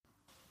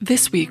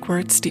This week, we're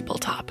at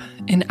Steepletop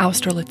in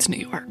Austerlitz,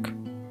 New York.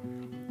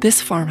 This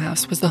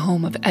farmhouse was the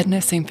home of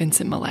Edna St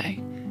Vincent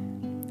Millay.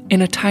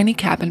 In a tiny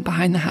cabin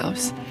behind the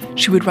house,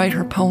 she would write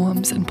her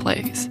poems and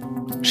plays.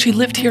 She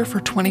lived here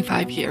for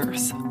 25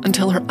 years,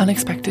 until her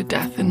unexpected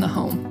death in the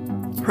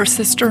home. Her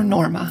sister,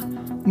 Norma,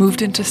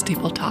 moved into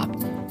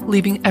Steepletop,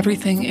 leaving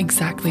everything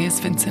exactly as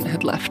Vincent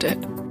had left it,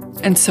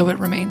 and so it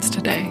remains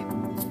today.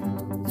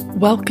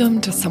 Welcome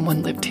to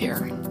Someone Lived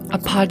Here, a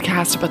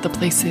podcast about the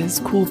places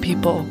cool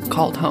people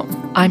called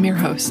home. I'm your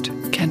host,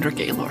 Kendra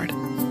Gaylord.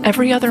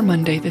 Every other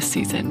Monday this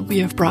season, we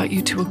have brought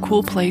you to a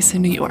cool place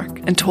in New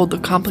York and told the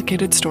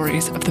complicated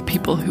stories of the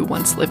people who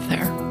once lived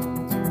there.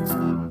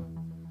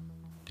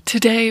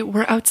 Today,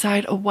 we're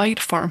outside a white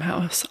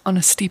farmhouse on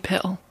a steep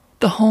hill.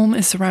 The home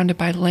is surrounded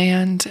by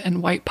land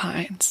and white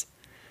pines.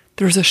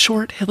 There's a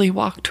short, hilly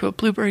walk to a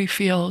blueberry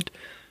field,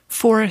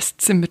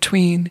 forests in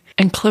between,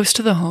 and close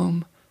to the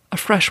home, a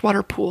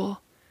freshwater pool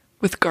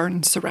with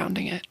gardens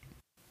surrounding it.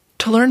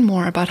 To learn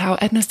more about how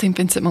Edna St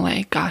Vincent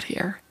Millay got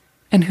here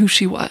and who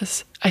she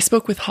was, I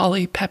spoke with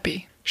Holly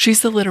Pepe.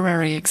 She's the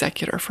literary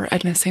executor for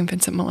Edna St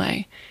Vincent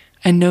Millay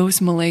and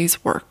knows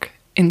Millay's work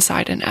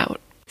inside and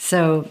out.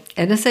 So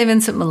Edna St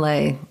Vincent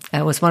Millay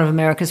was one of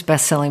America's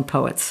best-selling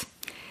poets.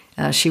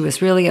 She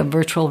was really a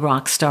virtual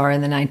rock star in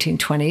the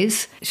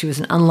 1920s. She was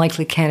an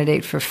unlikely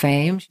candidate for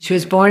fame. She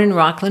was born in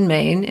Rockland,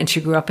 Maine, and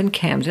she grew up in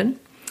Camden.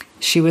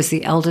 She was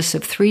the eldest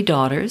of three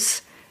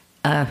daughters.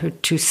 Her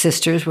two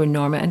sisters were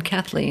Norma and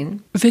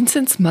Kathleen.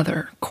 Vincent's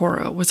mother,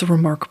 Cora, was a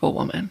remarkable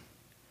woman.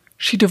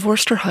 She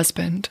divorced her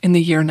husband in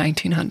the year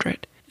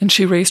 1900, and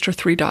she raised her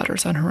three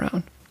daughters on her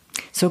own.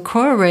 So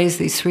Cora raised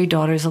these three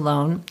daughters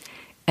alone,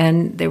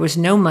 and there was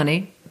no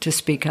money to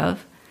speak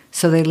of,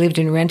 so they lived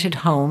in rented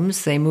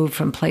homes. They moved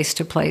from place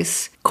to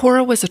place.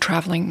 Cora was a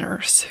traveling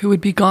nurse who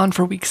would be gone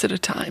for weeks at a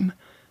time,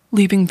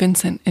 leaving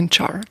Vincent in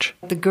charge.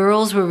 The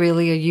girls were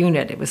really a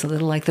unit. It was a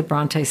little like the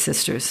Bronte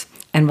sisters.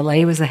 And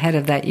Millay was the head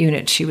of that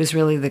unit. She was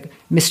really the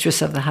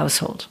mistress of the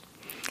household.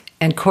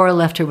 And Cora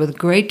left her with a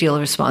great deal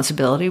of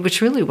responsibility, which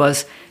really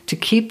was to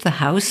keep the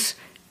house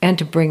and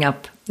to bring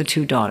up the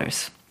two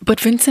daughters. But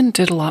Vincent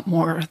did a lot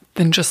more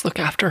than just look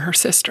after her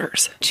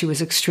sisters. She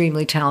was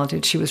extremely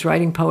talented. She was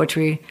writing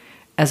poetry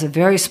as a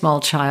very small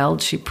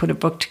child. She put a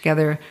book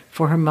together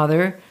for her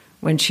mother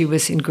when she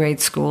was in grade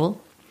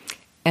school.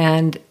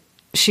 And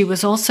she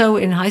was also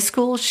in high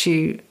school.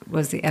 She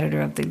was the editor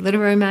of the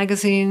literary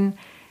magazine.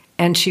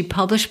 And she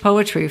published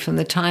poetry from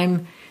the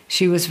time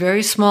she was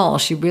very small.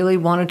 She really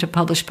wanted to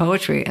publish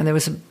poetry. And there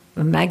was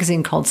a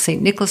magazine called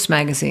St. Nicholas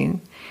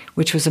Magazine,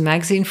 which was a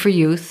magazine for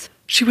youth.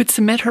 She would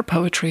submit her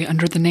poetry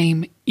under the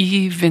name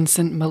E.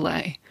 Vincent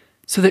Millay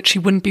so that she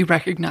wouldn't be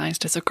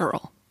recognized as a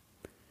girl.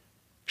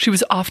 She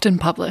was often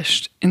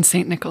published in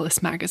St.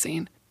 Nicholas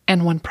Magazine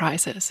and won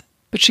prizes,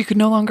 but she could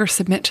no longer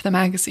submit to the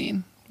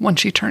magazine once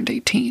she turned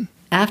 18.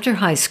 After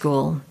high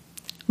school,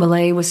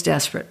 Millay was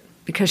desperate,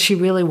 because she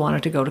really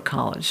wanted to go to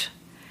college.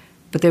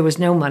 But there was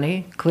no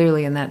money,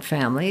 clearly, in that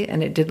family,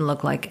 and it didn't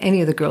look like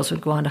any of the girls would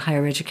go on to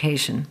higher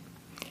education.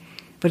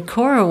 But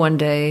Cora one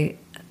day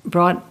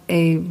brought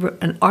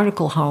an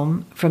article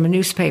home from a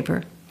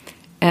newspaper,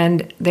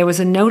 and there was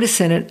a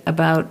notice in it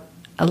about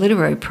a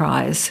literary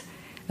prize,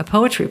 a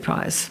poetry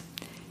prize.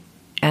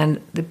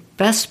 And the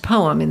best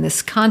poem in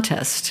this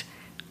contest,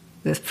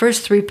 the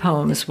first three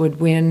poems would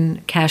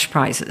win cash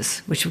prizes,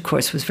 which of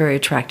course was very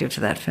attractive to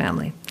that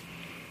family.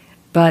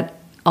 But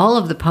all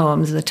of the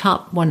poems, the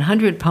top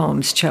 100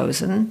 poems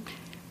chosen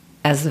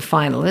as the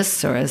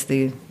finalists or as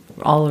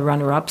all the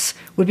runner-ups,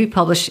 would be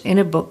published in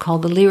a book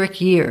called The Lyric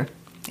Year,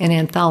 an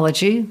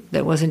anthology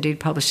that was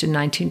indeed published in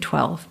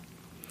 1912.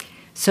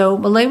 So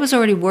Millay was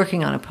already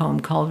working on a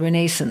poem called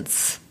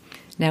Renaissance.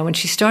 Now, when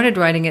she started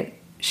writing it,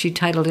 she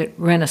titled it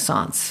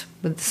Renaissance,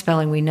 with the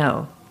spelling we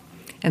know.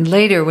 And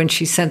later, when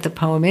she sent the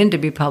poem in to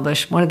be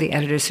published, one of the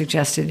editors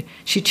suggested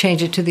she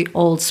change it to the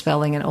old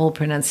spelling and old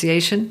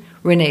pronunciation,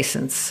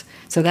 Renaissance.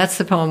 So that's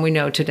the poem we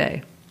know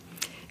today.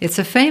 It's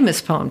a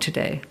famous poem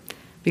today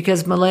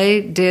because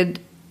Millay did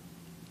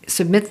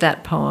submit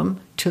that poem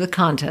to the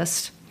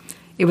contest.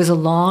 It was a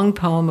long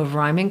poem of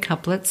rhyming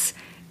couplets,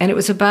 and it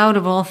was about,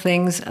 of all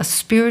things, a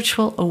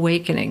spiritual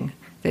awakening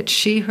that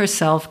she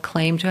herself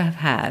claimed to have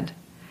had.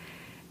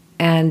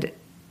 And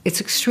it's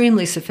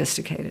extremely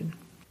sophisticated.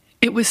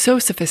 It was so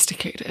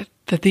sophisticated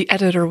that the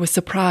editor was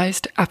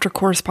surprised after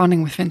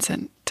corresponding with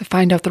Vincent to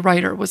find out the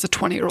writer was a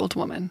 20-year-old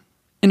woman.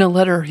 In a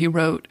letter he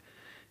wrote,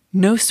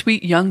 "No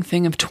sweet young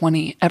thing of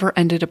 20 ever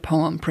ended a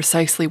poem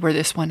precisely where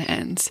this one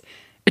ends.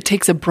 It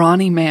takes a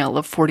brawny male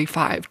of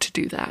 45 to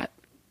do that."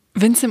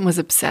 Vincent was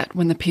upset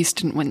when the piece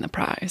didn't win the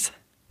prize,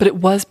 but it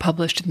was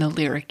published in the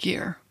Lyric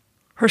Year.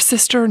 Her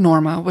sister,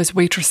 Norma, was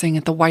waitressing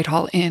at the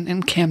Whitehall Inn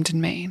in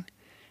Camden, Maine,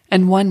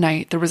 and one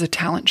night there was a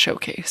talent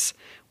showcase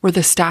where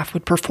the staff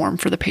would perform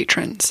for the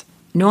patrons.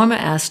 Norma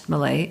asked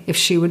Millay if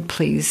she would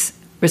please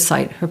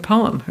recite her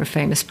poem, her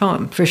famous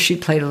poem. First she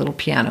played a little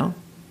piano.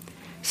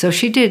 So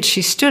she did.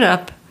 She stood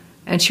up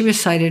and she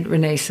recited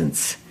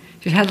Renaissance.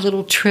 She had a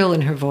little trill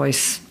in her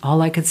voice.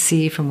 All I could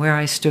see from where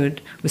I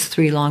stood was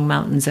 3 long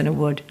mountains and a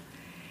wood.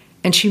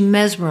 And she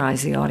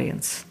mesmerized the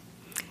audience.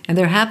 And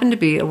there happened to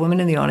be a woman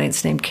in the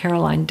audience named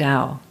Caroline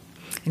Dow.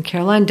 And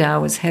Caroline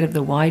Dow was head of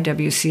the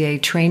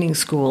YWCA training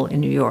school in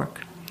New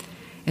York.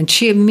 And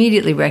she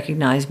immediately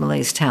recognized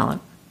Millay's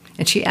talent.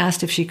 And she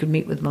asked if she could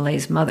meet with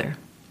Millay's mother.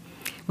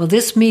 Well,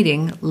 this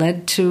meeting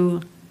led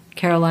to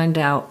Caroline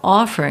Dow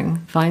offering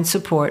fine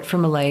support for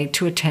Millay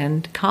to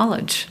attend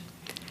college.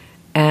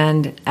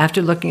 And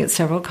after looking at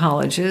several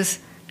colleges,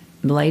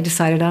 Millay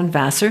decided on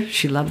Vassar.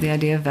 She loved the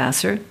idea of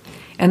Vassar.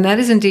 And that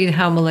is indeed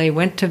how Millay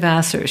went to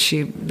Vassar.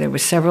 There were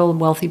several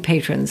wealthy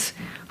patrons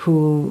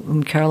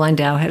whom Caroline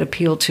Dow had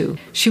appealed to.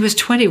 She was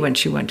 20 when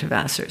she went to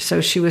Vassar, so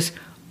she was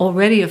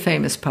already a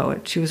famous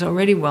poet. She was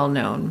already well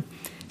known.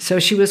 So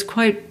she was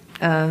quite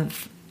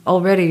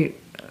already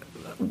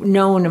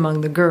known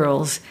among the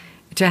girls,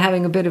 to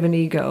having a bit of an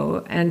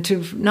ego and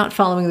to not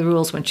following the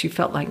rules when she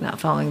felt like not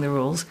following the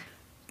rules.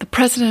 The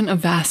president of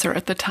Vassar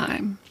at the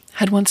time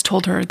had once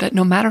told her that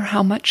no matter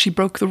how much she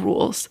broke the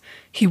rules,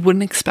 he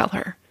wouldn't expel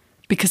her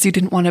because he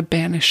didn't want to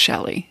banish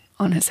Shelley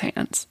on his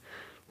hands,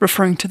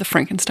 referring to the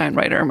Frankenstein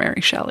writer Mary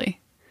Shelley.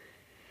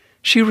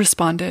 She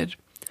responded,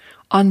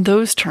 "On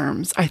those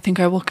terms, I think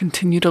I will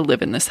continue to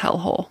live in this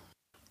hellhole."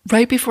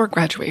 Right before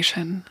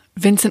graduation,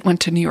 Vincent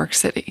went to New York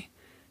City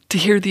to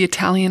hear the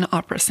Italian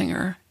opera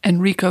singer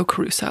Enrico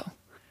Caruso.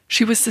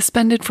 She was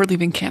suspended for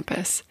leaving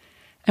campus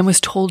and was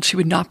told she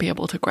would not be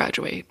able to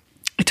graduate.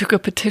 It took a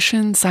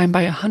petition signed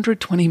by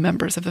 120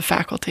 members of the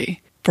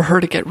faculty for her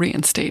to get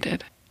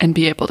reinstated and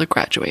be able to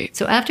graduate.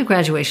 So after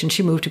graduation,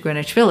 she moved to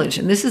Greenwich Village,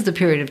 and this is the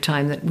period of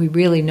time that we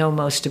really know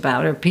most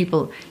about, or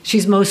people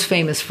she's most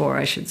famous for,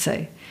 I should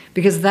say,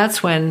 because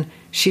that's when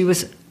she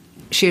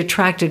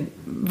attracted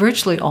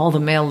virtually all the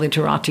male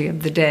literati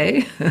of the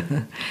day.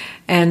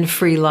 And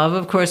free love,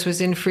 of course,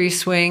 was in free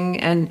swing.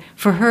 And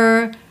for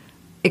her,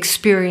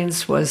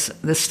 experience was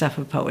the stuff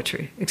of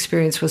poetry.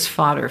 Experience was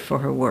fodder for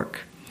her work.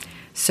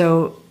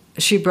 So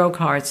she broke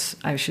hearts,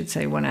 I should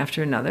say, one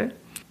after another.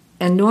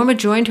 And Norma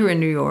joined her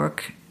in New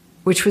York,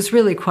 which was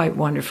really quite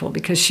wonderful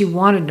because she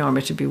wanted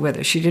Norma to be with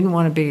her. She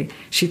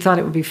thought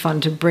it would be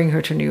fun to bring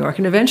her to New York.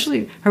 And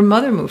eventually her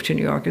mother moved to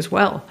New York as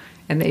well.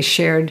 And they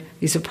shared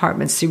these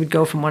apartments. She would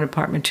go from one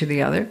apartment to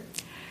the other.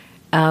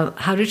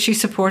 How did she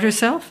support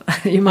herself,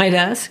 you might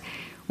ask?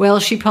 Well,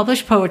 she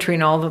published poetry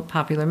in all the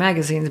popular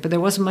magazines, but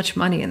there wasn't much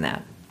money in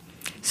that.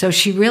 So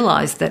she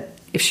realized that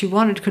if she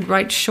could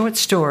write short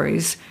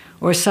stories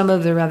or some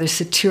of the rather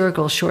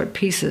satirical short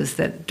pieces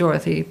that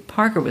Dorothy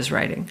Parker was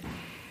writing,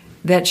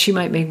 that she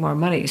might make more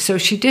money. So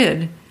she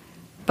did,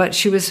 but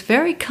she was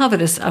very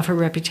covetous of her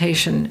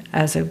reputation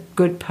as a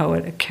good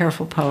poet, a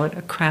careful poet,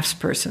 a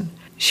craftsperson.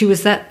 She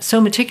was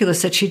so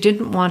meticulous that she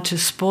didn't want to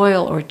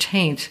spoil or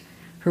taint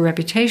her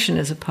reputation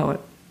as a poet.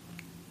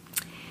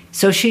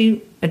 So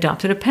she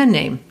adopted a pen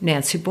name,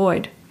 Nancy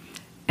Boyd,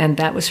 and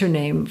that was her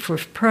name for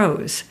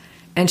prose.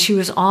 And she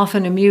was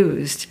often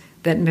amused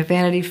that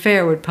Vanity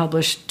Fair would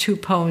publish 2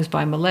 poems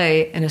by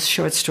Millay and a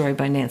short story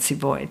by Nancy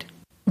Boyd.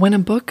 When a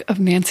book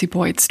of Nancy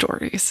Boyd's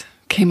stories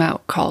came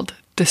out called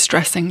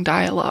Distressing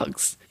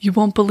Dialogues, you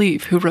won't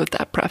believe who wrote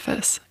that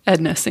preface,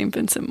 Edna St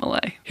Vincent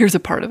Millay. Here's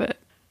a part of it.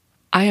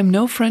 "I am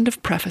no friend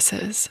of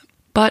prefaces,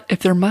 but if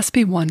there must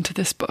be one to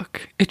this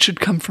book, it should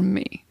come from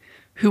me,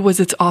 who was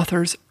its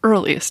author's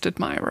earliest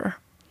admirer.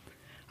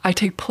 I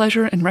take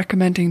pleasure in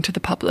recommending to the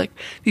public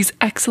these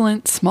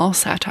excellent small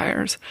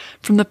satires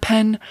from the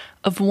pen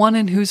of one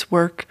in whose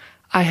work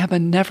I have a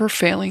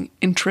never-failing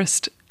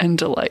interest and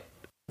delight."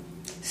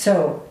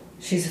 So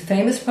she's a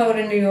famous poet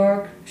in New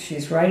York.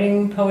 She's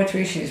writing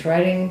poetry. She's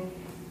writing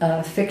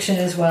fiction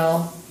as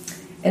well.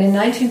 And in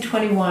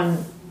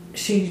 1921,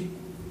 she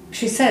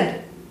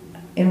said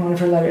in one of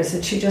her letters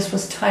that she just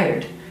was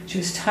tired. She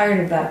was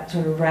tired of that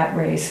sort of rat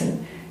race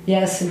and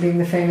being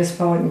the famous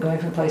poet and going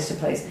from place to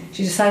place.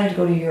 She decided to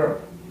go to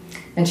Europe.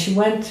 And she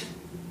went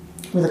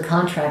with a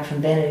contract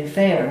from Vanity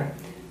Fair,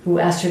 who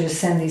asked her to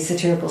send these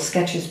satirical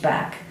sketches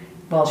back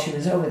while she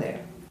was over there.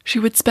 She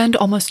would spend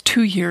almost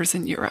 2 years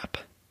in Europe.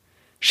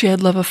 She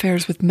had love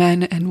affairs with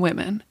men and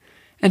women,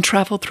 and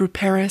traveled through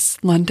Paris,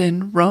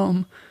 London,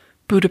 Rome,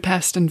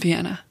 Budapest, and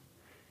Vienna.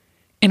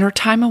 In her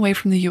time away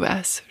from the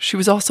U.S., she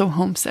was also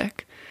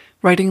homesick,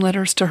 writing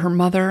letters to her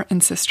mother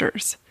and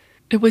sisters.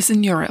 It was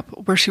in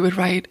Europe where she would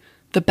write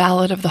The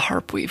Ballad of the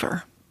Harp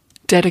Weaver,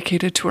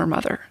 dedicated to her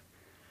mother.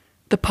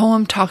 The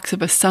poem talks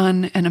of a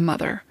son and a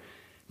mother.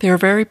 They are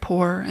very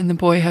poor, and the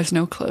boy has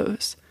no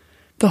clothes.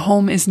 The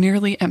home is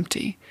nearly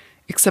empty,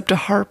 except a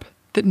harp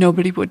that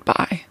nobody would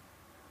buy.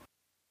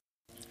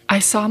 I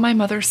saw my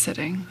mother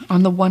sitting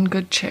on the one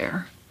good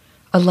chair,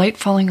 a light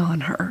falling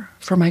on her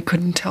from I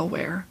couldn't tell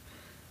where,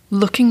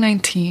 looking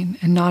 19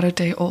 and not a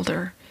day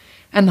older,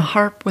 and the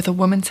harp with a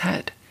woman's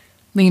head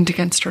leaned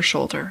against her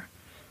shoulder.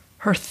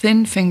 Her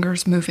thin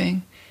fingers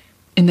moving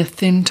in the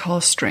thin,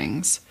 tall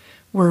strings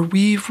were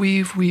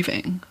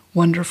weaving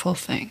wonderful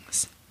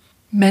things.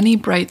 Many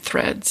bright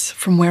threads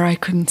from where I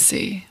couldn't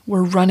see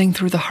were running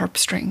through the harp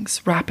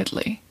strings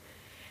rapidly,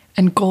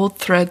 and gold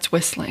threads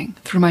whistling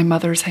through my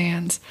mother's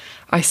hands,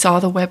 I saw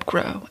the web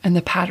grow and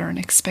the pattern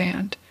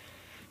expand.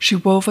 She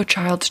wove a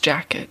child's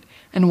jacket,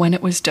 and when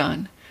it was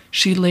done,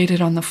 she laid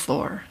it on the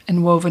floor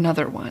and wove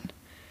another one.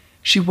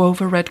 She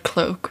wove a red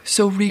cloak,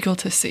 so regal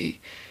to see.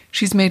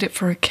 She's made it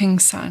for a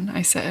king's son,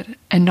 I said,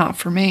 and not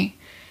for me,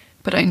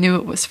 but I knew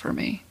it was for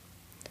me.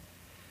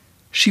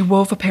 She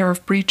wove a pair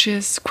of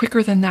breeches,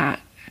 quicker than that.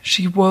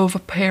 She wove a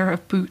pair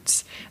of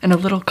boots and a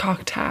little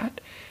cocked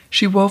hat.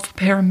 She wove a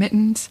pair of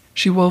mittens,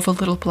 she wove a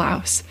little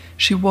blouse.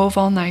 She wove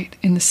all night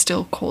in the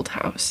still cold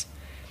house.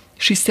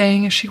 She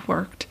sang as she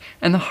worked,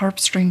 and the harp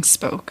strings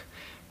spoke.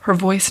 Her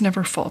voice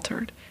never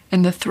faltered,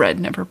 and the thread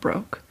never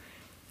broke.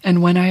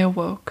 And when I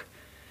awoke,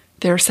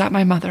 there sat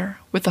my mother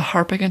with the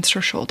harp against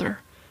her shoulder,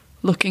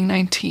 looking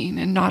 19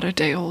 and not a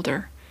day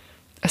older,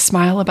 a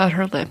smile about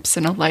her lips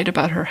and a light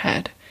about her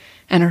head,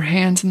 and her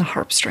hands in the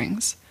harp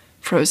strings,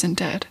 frozen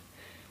dead.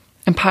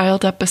 And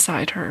piled up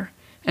beside her,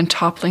 and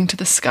toppling to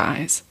the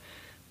skies,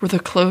 were the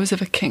clothes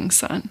of a king's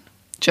son,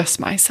 just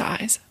my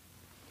size.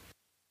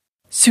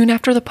 Soon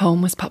after the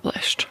poem was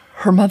published,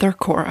 her mother,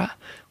 Cora,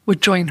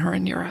 would join her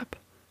in Europe,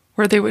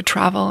 where they would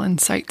travel and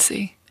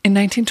sightsee. In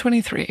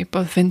 1923,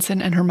 both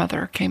Vincent and her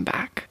mother came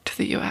back to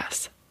the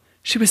U.S.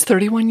 She was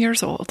 31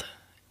 years old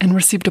and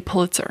received a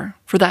Pulitzer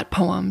for that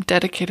poem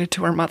dedicated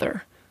to her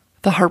mother,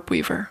 The Harp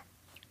Weaver.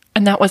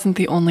 And that wasn't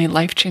the only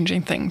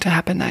life-changing thing to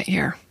happen that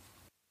year.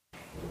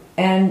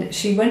 And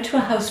she went to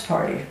a house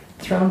party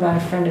thrown by a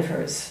friend of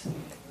hers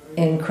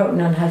in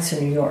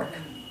Croton-on-Hudson, New York.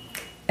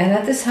 And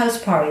at this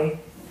house party,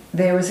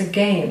 there was a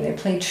game. They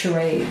played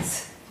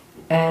charades.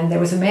 And there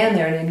was a man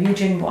there named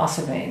Eugen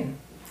Wasserbain.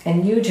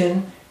 And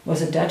Eugen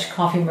was a Dutch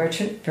coffee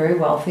merchant, very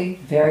wealthy,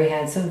 very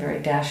handsome, very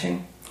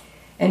dashing.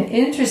 And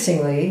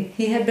interestingly,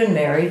 he had been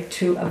married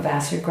to a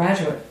Vassar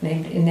graduate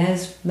named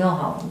Inez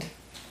Milholland.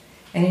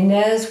 And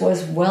Inez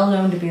was well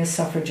known to be a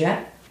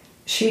suffragette.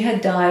 She had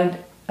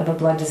died of a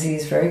blood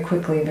disease very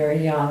quickly,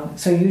 very young.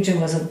 So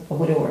Eugen was a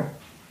widower.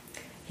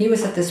 He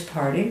was at this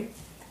party,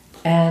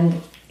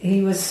 and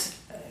he was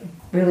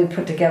really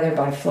put together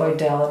by Floyd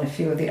Dell and a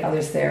few of the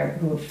others there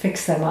who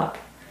fixed them up.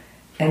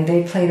 And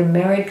they played a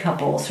married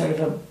couple, sort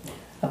of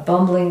a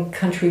bumbling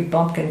country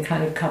bumpkin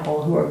kind of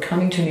couple who were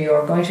coming to New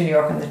York, going to New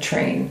York on the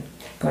train,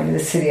 going to the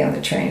city on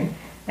the train.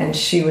 And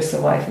she was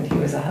the wife and he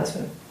was the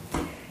husband.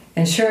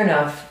 And sure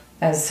enough,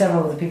 as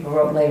several of the people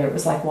wrote later, it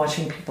was like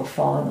watching people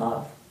fall in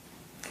love.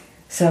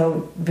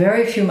 So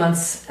very few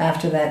months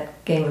after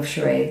that game of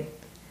charade,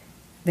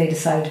 they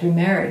decided to be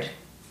married.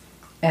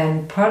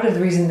 And part of the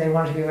reason they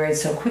wanted to be married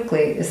so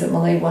quickly is that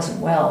Millay wasn't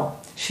well.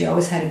 She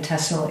always had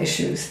intestinal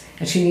issues,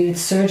 and she needed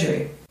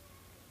surgery.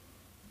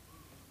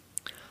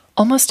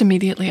 Almost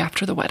immediately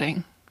after the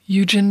wedding,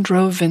 Eugen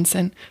drove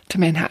Vincent to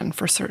Manhattan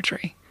for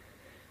surgery.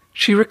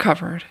 She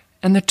recovered,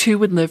 and the two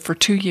would live for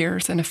 2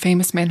 years in a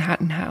famous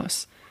Manhattan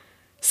house,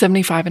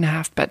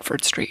 75.5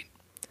 Bedford Street.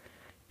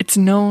 It's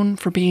known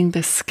for being the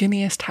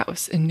skinniest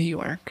house in New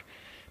York,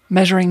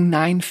 measuring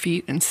 9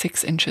 feet and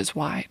 6 inches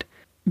wide.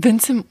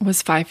 Vincent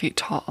was 5 feet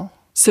tall,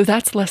 so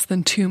that's less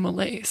than 2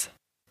 Millays.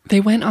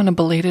 They went on a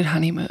belated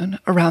honeymoon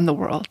around the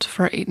world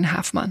for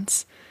 8.5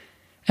 months,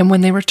 and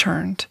when they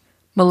returned,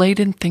 Millay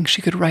didn't think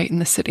she could write in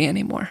the city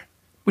anymore,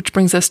 which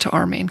brings us to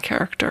our main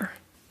character.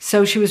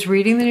 So she was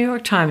reading the New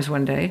York Times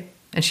one day,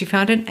 and she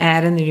found an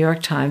ad in the New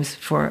York Times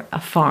for a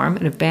farm,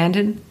 an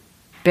abandoned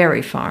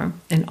berry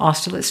farm in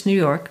Austerlitz, New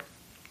York,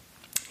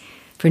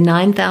 for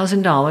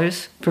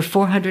 $9,000 for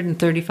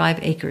 435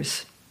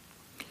 acres.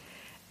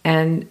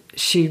 And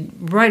she,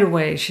 right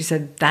away, she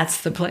said,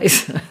 that's the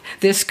place.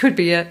 This could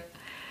be it.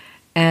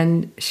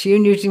 And she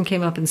and Eugen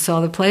came up and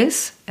saw the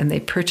place, and they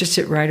purchased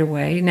it right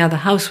away. Now, the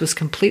house was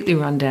completely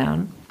run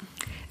down.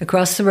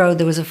 Across the road,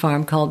 there was a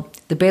farm called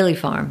the Bailey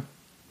Farm.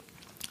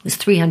 It was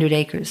 300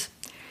 acres.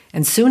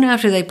 And soon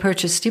after they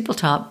purchased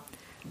Steepletop,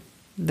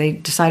 they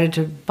decided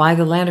to buy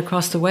the land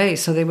across the way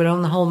so they would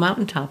own the whole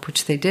mountaintop,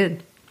 which they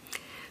did.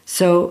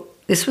 So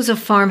this was a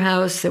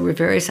farmhouse. There were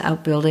various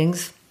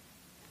outbuildings.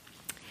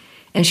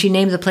 And she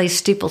named the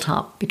place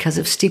Steepletop because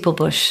of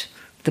steeplebush,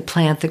 the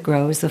plant that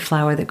grows, the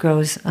flower that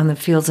grows on the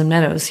fields and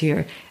meadows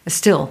here, is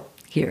still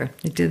here.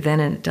 It did then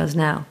and it does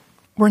now.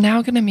 We're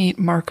now going to meet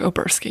Mark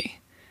Oberski.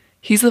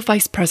 He's the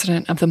vice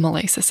president of the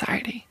Millay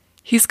Society.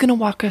 He's going to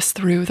walk us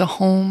through the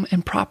home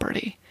and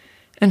property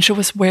and show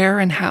us where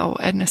and how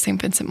Edna St.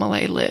 Vincent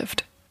Millay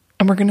lived.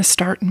 And we're going to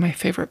start in my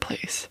favorite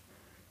place,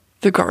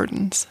 the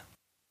gardens.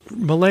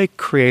 Millay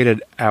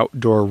created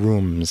outdoor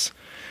rooms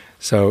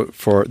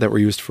that were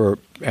used for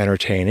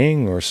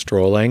entertaining or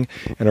strolling.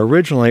 And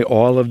originally,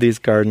 all of these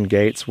garden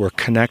gates were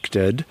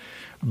connected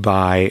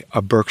by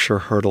a Berkshire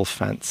hurdle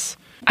fence.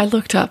 I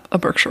looked up a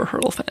Berkshire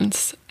hurdle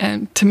fence,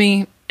 and to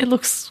me, it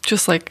looks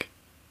just like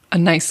a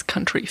nice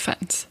country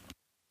fence.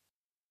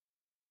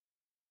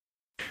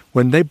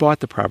 When they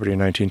bought the property in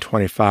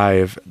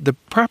 1925, the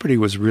property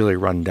was really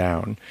run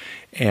down.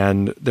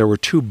 And there were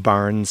 2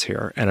 barns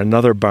here and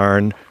another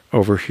barn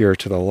over here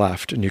to the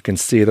left. And you can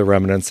see the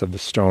remnants of the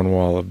stone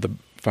wall of the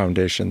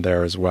foundation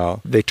there as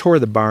well. They tore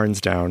the barns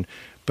down,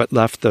 but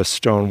left the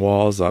stone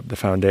walls up, the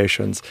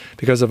foundations.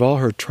 Because of all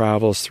her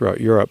travels throughout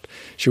Europe,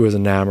 she was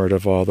enamored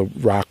of all the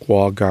rock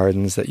wall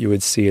gardens that you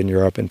would see in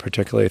Europe, and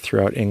particularly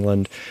throughout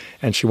England,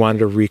 and she wanted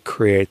to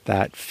recreate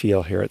that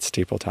feel here at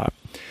Steepletop.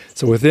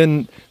 So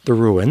within the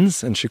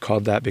ruins, and she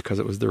called that because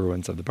it was the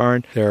ruins of the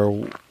barn, there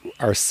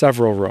are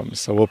several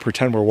rooms. So we'll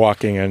pretend we're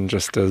walking in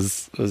just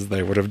as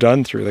they would have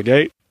done through the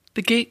gate.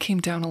 The gate came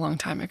down a long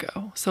time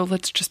ago, so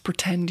let's just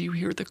pretend you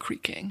hear the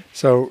creaking.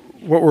 So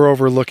what we're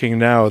overlooking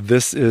now,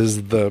 this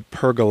is the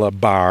pergola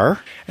bar,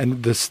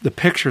 and the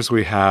pictures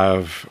we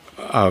have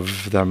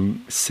of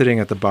them sitting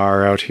at the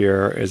bar out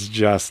here is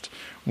just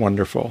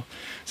wonderful.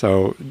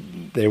 So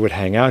they would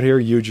hang out here.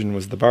 Eugen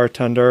was the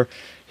bartender.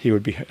 He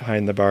would be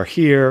behind the bar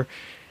here,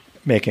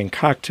 making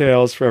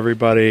cocktails for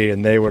everybody,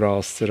 and they would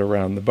all sit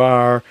around the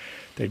bar.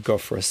 They'd go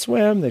for a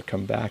swim. They'd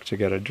come back to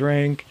get a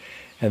drink.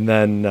 And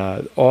then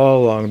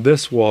all along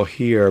this wall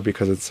here,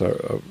 because it's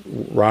a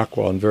rock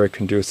wall and very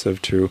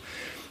conducive to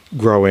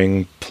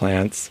growing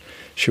plants,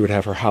 she would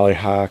have her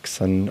hollyhocks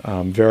and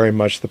very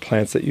much the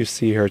plants that you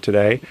see here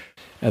today.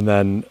 And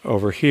then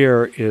over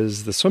here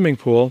is the swimming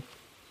pool.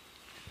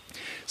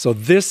 So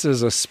this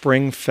is a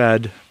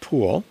spring-fed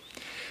pool.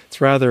 It's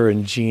rather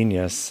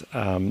ingenious.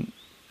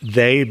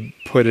 They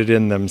put it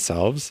in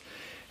themselves,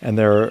 and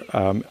they're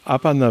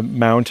up on the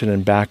mountain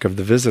in back of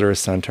the visitor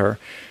center.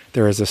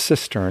 There is a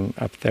cistern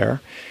up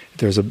there.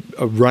 There's a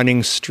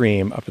running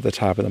stream up at the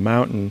top of the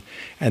mountain,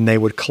 and they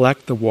would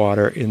collect the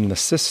water in the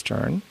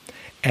cistern,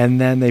 and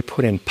then they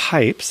put in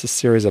pipes, a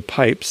series of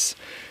pipes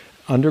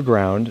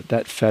underground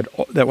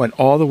that went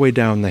all the way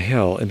down the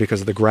hill. And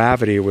because the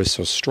gravity was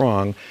so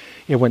strong,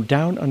 it went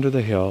down under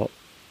the hill,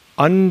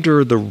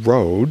 under the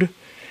road,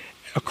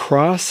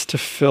 across to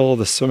fill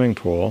the swimming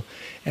pool,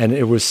 and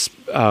it was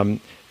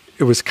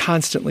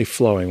constantly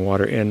flowing,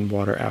 water in,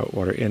 water out,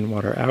 water in,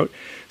 water out,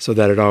 so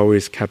that it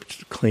always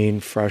kept clean,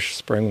 fresh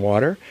spring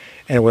water.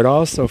 And it would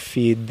also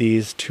feed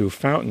these two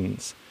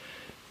fountains.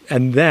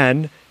 And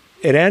then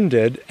it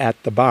ended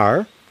at the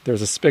bar.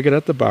 There's a spigot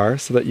at the bar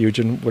so that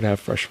Eugen would have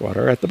fresh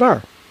water at the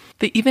bar.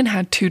 They even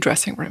had 2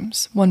 dressing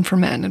rooms, one for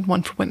men and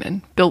one for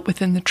women, built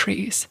within the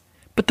trees.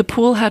 But the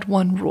pool had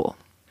one rule: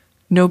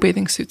 no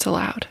bathing suits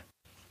allowed.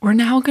 We're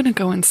now going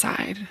to go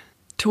inside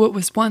to what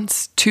was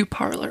once 2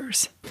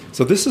 parlors.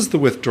 So this is the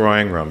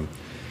withdrawing room.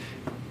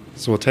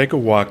 So we'll take a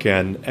walk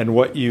in, and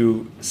what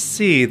you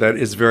see that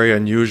is very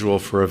unusual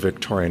for a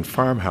Victorian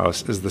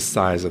farmhouse is the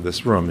size of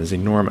this room is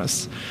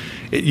enormous.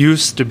 It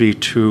used to be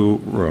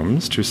 2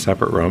 rooms, 2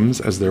 separate rooms,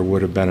 as there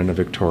would have been in a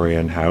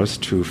Victorian house,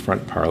 2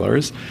 front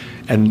parlors,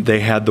 and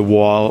they had the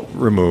wall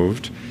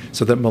removed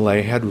so that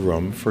Millay had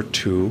room for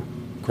 2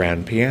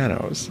 grand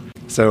pianos.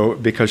 So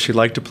because she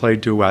liked to play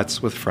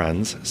duets with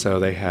friends,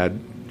 so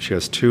she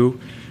has 2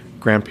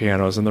 grand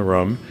pianos in the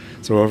room.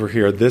 So over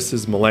here, this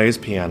is Millay's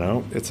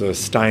piano. It's a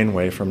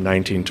Steinway from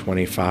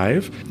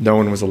 1925. No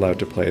one was allowed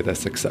to play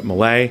this except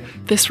Millay.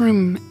 This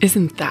room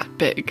isn't that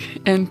big,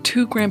 and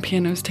 2 grand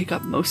pianos take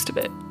up most of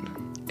it.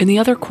 In the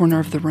other corner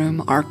of the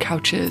room are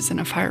couches and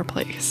a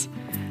fireplace.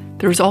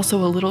 There was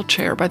also a little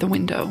chair by the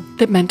window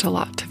that meant a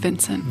lot to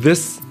Vincent.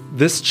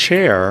 This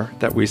chair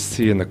that we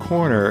see in the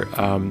corner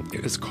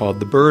is called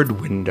the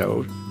bird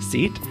window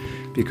seat,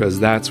 because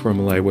that's where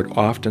Millay would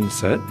often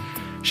sit.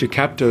 She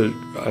kept a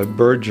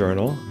bird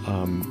journal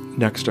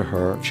next to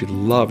her. She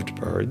loved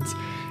birds,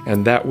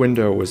 and that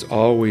window was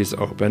always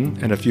open.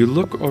 And if you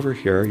look over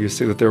here, you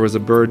see that there was a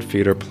bird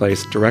feeder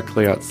placed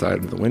directly outside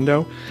of the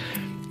window,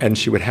 and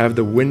she would have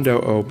the window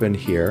open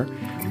here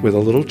with a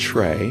little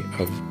tray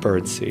of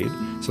bird seed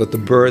so that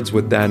the birds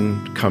would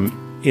then come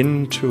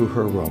into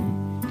her room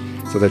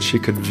so that she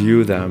could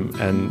view them,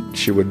 and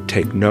she would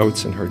take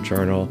notes in her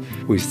journal.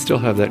 We still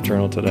have that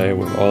journal today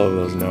with all of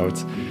those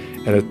notes.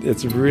 And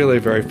it's really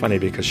very funny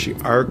because she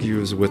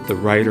argues with the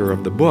writer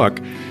of the book,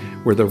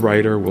 where the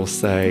writer will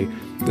say,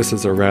 this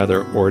is a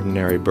rather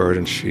ordinary bird,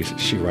 and she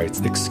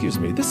writes, excuse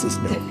me, this is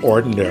no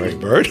ordinary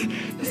bird.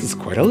 This is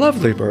quite a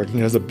lovely bird, and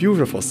it has a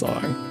beautiful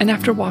song. And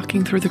after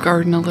walking through the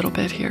garden a little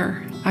bit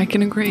here, I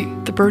can agree,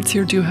 the birds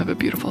here do have a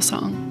beautiful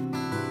song.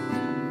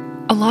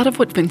 A lot of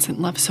what Vincent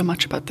loved so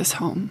much about this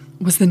home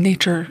was the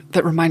nature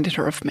that reminded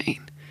her of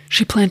Maine.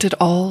 She planted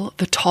all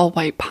the tall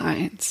white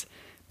pines,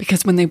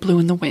 because when they blew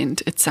in the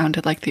wind, it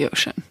sounded like the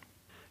ocean.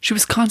 She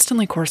was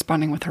constantly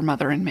corresponding with her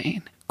mother in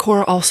Maine.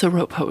 Cora also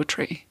wrote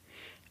poetry,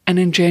 and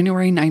in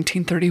January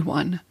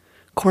 1931,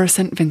 Cora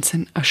sent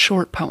Vincent a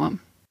short poem.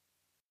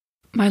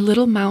 My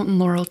little mountain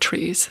laurel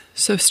trees,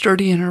 so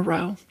sturdy in a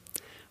row,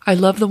 I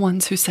love the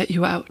ones who set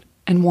you out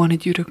and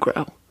wanted you to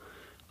grow.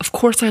 Of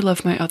course I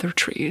love my other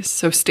trees,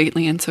 so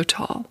stately and so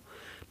tall,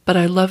 but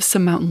I loved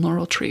some mountain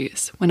laurel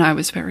trees when I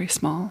was very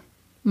small.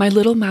 My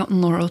little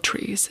mountain laurel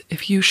trees,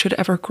 if you should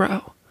ever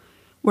grow,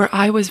 where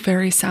I was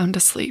very sound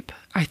asleep,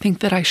 I think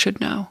that I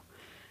should know,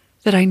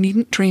 that I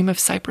needn't dream of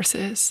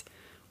cypresses,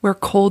 where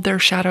cold their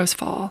shadows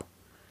fall,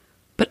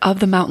 but of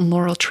the mountain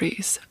laurel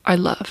trees I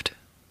loved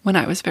when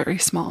I was very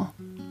small.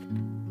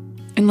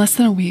 In less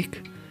than a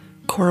week,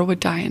 Cora would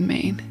die in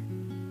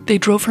Maine. They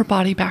drove her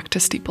body back to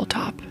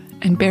Steepletop,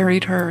 and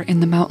buried her in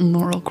the mountain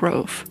laurel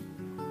grove.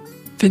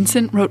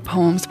 Vincent wrote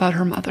poems about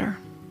her mother,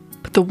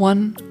 but the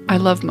one I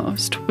love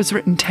most was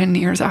written 10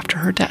 years after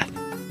her death.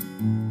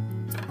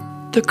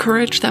 The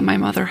courage that my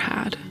mother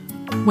had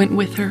went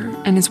with her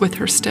and is with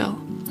her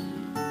still.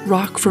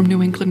 Rock from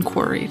New England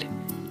quarried,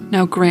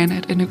 now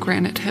granite in a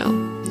granite hill.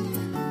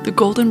 The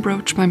golden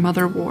brooch my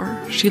mother wore,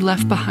 she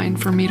left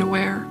behind for me to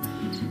wear.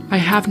 I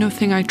have no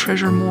thing I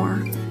treasure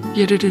more,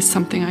 yet it is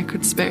something I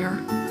could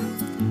spare.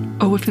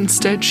 Oh, if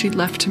instead she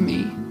left to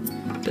me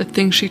the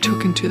thing she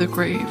took into the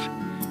grave,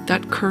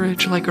 that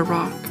courage like a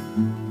rock,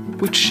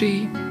 which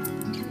she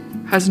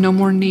has no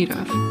more need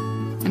of,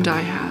 and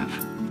I have.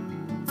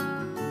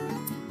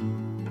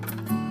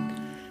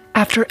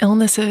 After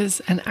illnesses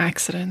and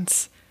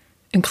accidents,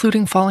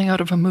 including falling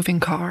out of a moving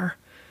car,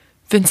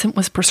 Vincent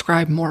was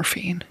prescribed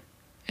morphine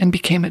and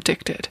became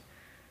addicted.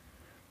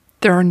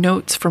 There are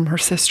notes from her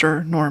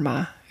sister,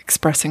 Norma,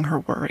 expressing her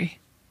worry.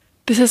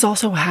 This is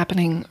also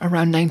happening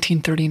around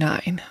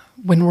 1939,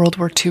 when World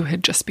War II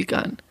had just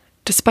begun.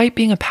 Despite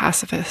being a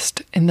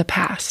pacifist in the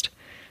past,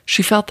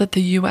 she felt that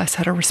the U.S.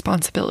 had a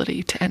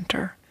responsibility to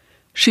enter.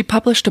 She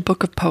published a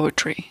book of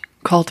poetry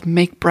called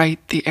Make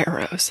Bright the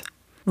Arrows.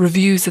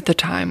 Reviews at the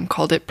time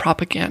called it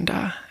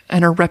propaganda,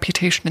 and her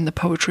reputation in the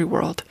poetry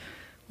world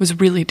was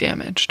really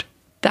damaged.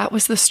 That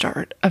was the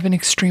start of an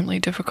extremely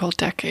difficult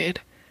decade.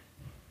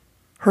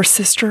 Her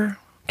sister,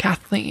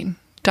 Kathleen,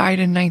 died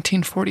in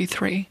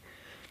 1943,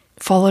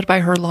 followed by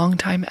her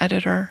longtime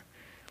editor,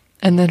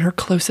 and then her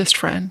closest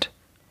friend,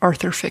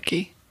 Arthur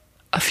Fickey.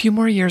 A few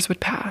more years would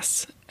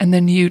pass, and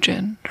then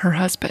Eugen, her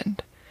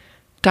husband,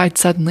 died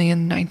suddenly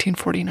in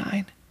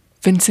 1949.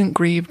 Vincent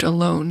grieved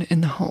alone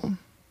in the home.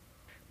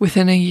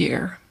 Within a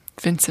year,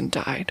 Vincent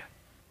died.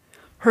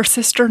 Her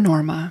sister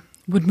Norma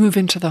would move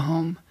into the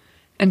home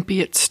and be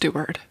its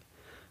steward,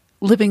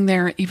 living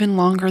there even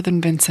longer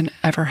than Vincent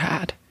ever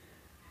had,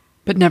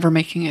 but never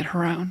making it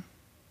her own.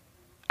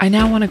 I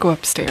now want to go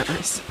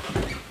upstairs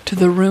to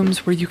the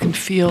rooms where you can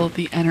feel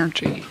the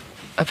energy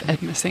of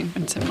Edna St.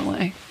 Vincent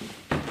Millay.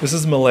 This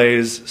is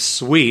Millay's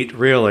suite,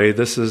 really.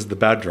 This is the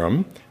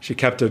bedroom. She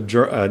kept a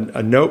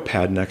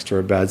notepad next to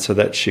her bed so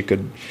that she could,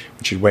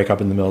 when she'd wake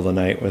up in the middle of the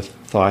night with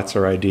thoughts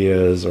or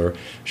ideas, or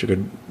she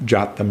could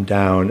jot them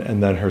down,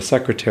 and then her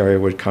secretary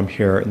would come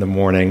here in the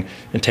morning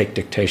and take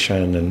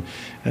dictation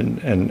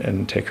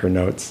and take her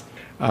notes.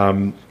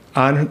 On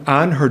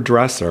her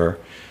dresser,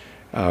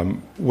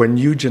 when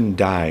Eugen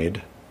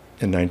died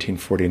in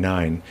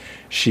 1949,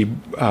 she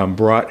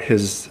brought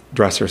his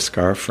dresser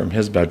scarf from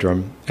his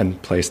bedroom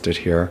and placed it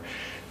here.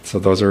 So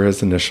those are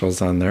his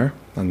initials on there,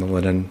 on the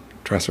linen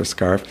dresser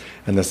scarf.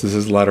 And this is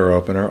his letter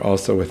opener,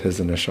 also with his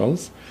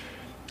initials.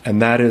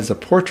 And that is a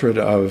portrait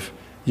of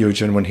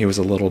Eugen when he was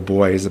a little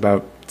boy. He's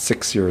about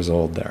 6 years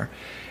old there.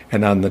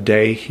 And on the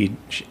day he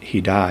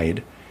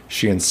died,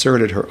 she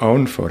inserted her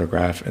own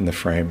photograph in the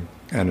frame,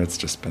 and it's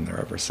just been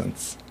there ever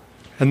since.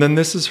 And then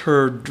this is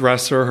her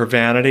dresser, her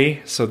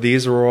vanity. So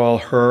these are all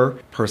her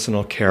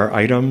personal care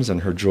items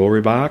and her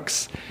jewelry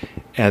box.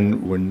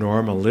 And when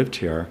Norma lived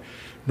here,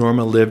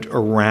 Norma lived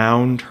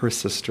around her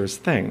sister's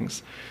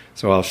things.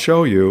 So I'll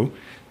show you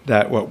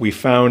that what we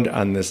found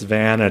on this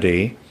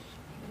vanity,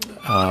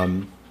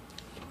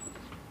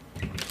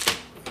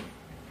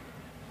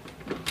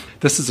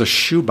 this is a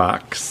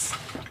shoebox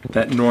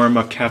that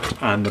Norma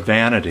kept on the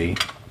vanity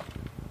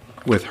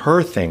with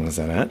her things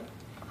in it,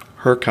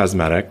 her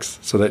cosmetics,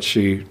 so that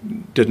she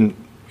didn't,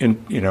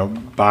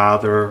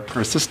 bother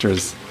her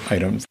sister's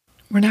items.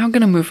 We're now going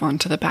to move on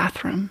to the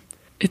bathroom.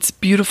 It's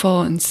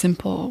beautiful and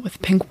simple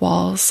with pink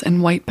walls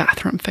and white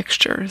bathroom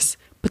fixtures.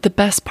 But the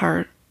best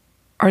part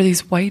are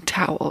these white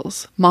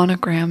towels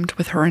monogrammed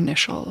with her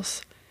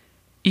initials,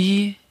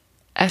 E-S-T-V-M.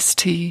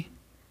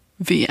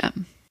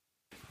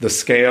 The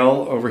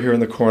scale over here in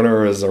the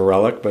corner is a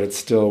relic, but it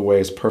still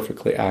weighs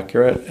perfectly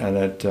accurate, and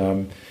it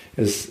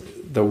is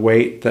the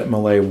weight that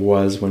Millay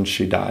was when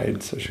she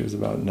died. So she was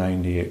about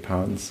 98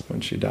 pounds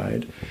when she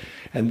died.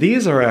 And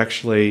these are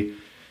actually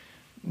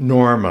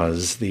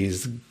Norma's,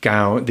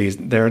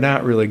 they're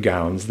not really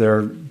gowns,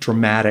 they're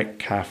dramatic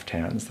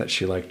caftans that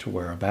she liked to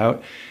wear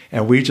about.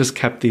 And we just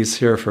kept these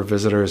here for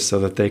visitors so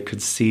that they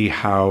could see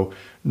how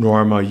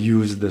Norma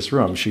used this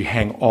room. She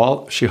hung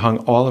all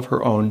of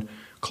her own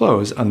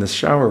clothes on this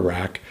shower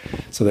rack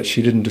so that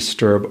she didn't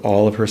disturb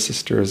all of her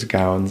sister's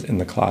gowns in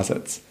the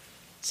closets.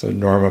 So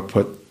Norma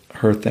put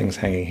her things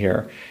hanging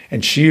here.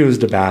 And she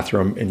used a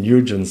bathroom in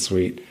Eugen's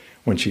suite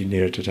when she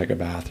needed to take a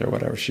bath or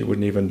whatever. She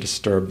wouldn't even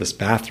disturb this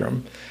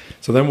bathroom.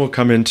 So then we'll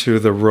come into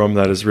the room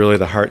that is really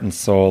the heart and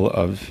soul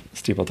of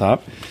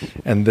Steepletop.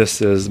 And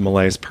this is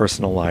Millay's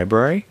personal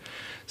library.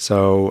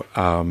 So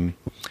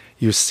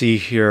you see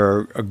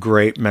here a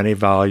great many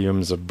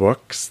volumes of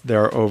books.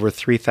 There are over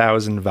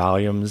 3,000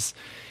 volumes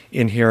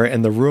in here.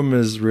 And the room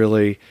is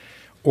really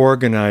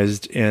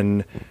organized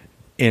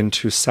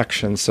into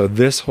sections. So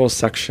this whole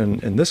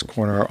section in this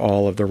corner are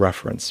all of the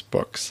reference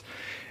books.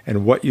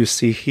 And what you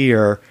see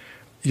here,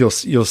 you'll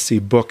see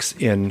books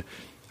in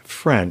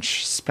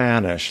French,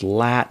 Spanish,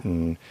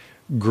 Latin,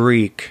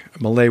 Greek.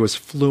 Millay was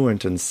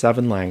fluent in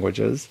 7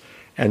 languages,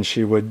 and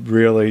she would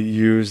really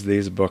use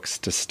these books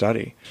to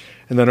study.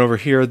 And then over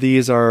here,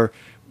 these are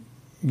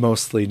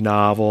mostly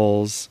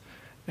novels.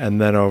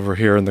 And then over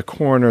here in the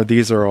corner,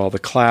 these are all the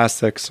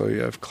classics. So you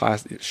have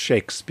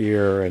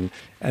Shakespeare.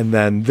 And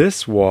then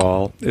this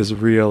wall is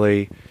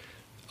really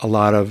a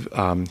lot of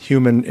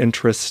human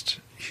interest,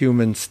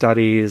 human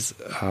studies,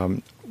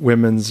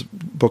 women's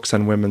books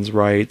on women's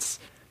rights.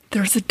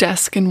 There's a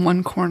desk in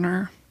one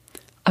corner,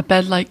 a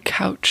bed-like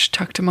couch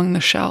tucked among the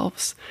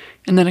shelves,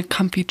 and then a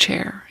comfy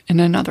chair in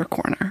another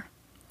corner.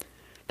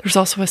 There's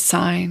also a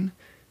sign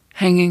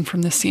hanging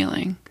from the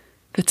ceiling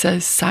that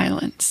says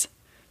silence.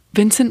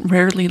 Vincent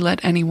rarely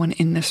let anyone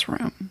in this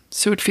room,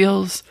 so it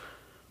feels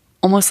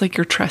almost like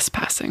you're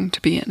trespassing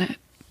to be in it.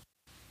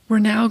 We're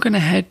now going to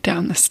head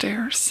down the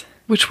stairs,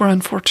 which were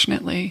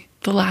unfortunately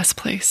the last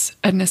place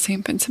Edna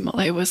St Vincent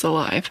Millay was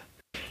alive.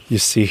 You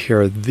see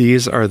here,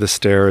 these are the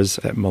stairs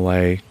that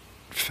Millay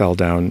fell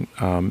down,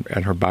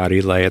 and her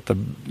body lay at the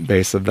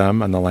base of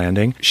them on the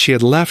landing. She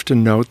had left a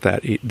note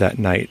that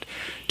night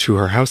to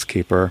her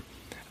housekeeper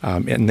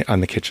on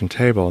the kitchen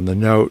table, and the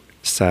note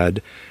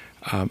said,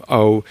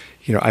 I've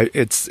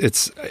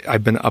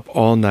been up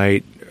all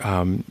night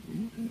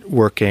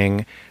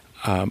working.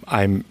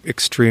 I'm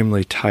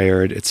extremely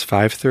tired. It's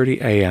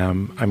 5:30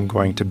 a.m. I'm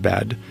going to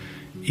bed,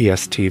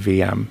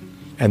 ESTVM.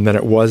 And then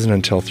it wasn't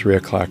until 3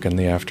 o'clock in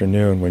the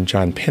afternoon when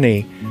John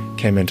Pinney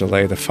came in to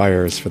lay the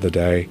fires for the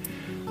day,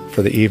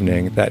 for the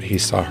evening, that he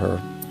saw her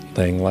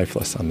laying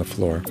lifeless on the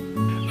floor.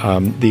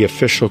 The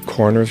official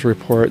coroner's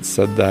report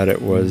said that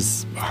it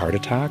was a heart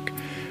attack.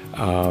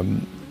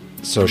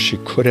 So she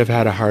could have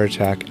had a heart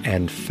attack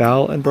and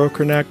fell and broke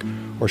her neck,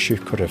 or she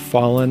could have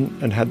fallen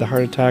and had the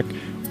heart attack.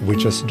 We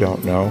just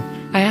don't know.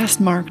 I asked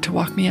Mark to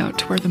walk me out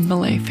to where the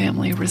Millay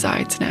family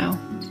resides now.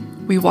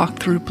 We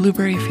walked through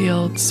blueberry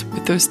fields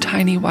with those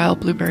tiny wild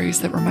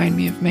blueberries that remind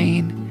me of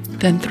Maine,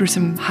 then through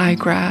some high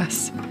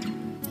grass,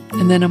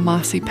 and then a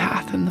mossy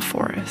path in the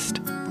forest.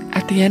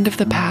 At the end of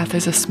the path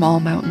is a small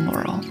mountain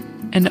laurel,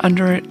 and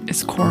under it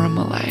is Cora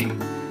Millay,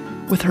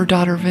 with her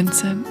daughter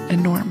Vincent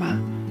and Norma,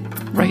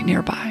 right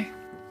nearby.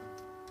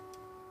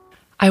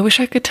 I wish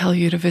I could tell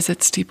you to visit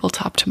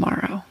Steepletop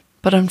tomorrow,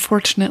 but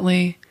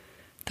unfortunately,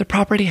 the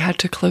property had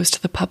to close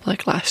to the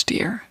public last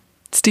year.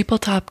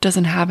 Steepletop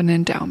doesn't have an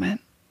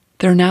endowment.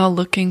 They're now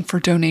looking for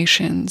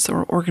donations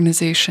or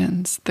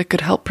organizations that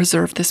could help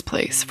preserve this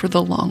place for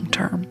the long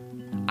term.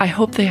 I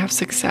hope they have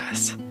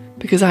success,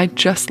 because I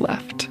just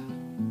left,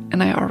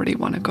 and I already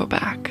want to go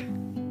back.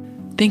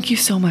 Thank you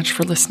so much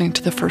for listening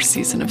to the first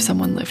season of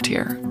Someone Lived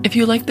Here. If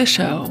you like the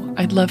show,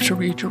 I'd love to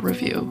read your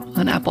review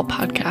on Apple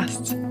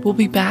Podcasts. We'll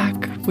be back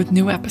with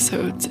new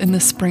episodes in the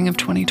spring of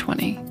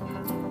 2020.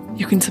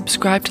 You can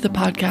subscribe to the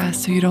podcast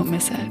so you don't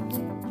miss it.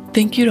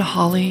 Thank you to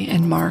Holly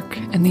and Mark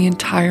and the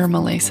entire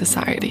Millay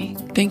Society.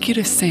 Thank you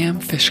to Sam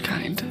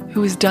Fishkind,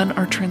 who has done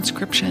our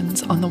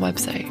transcriptions on the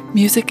website.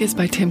 Music is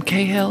by Tim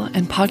Cahill,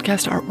 and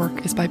podcast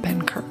artwork is by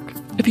Ben Kirk.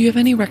 If you have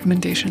any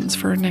recommendations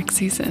for next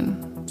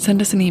season, send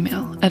us an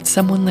email at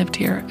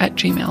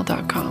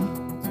someonelivedhere@gmail.com.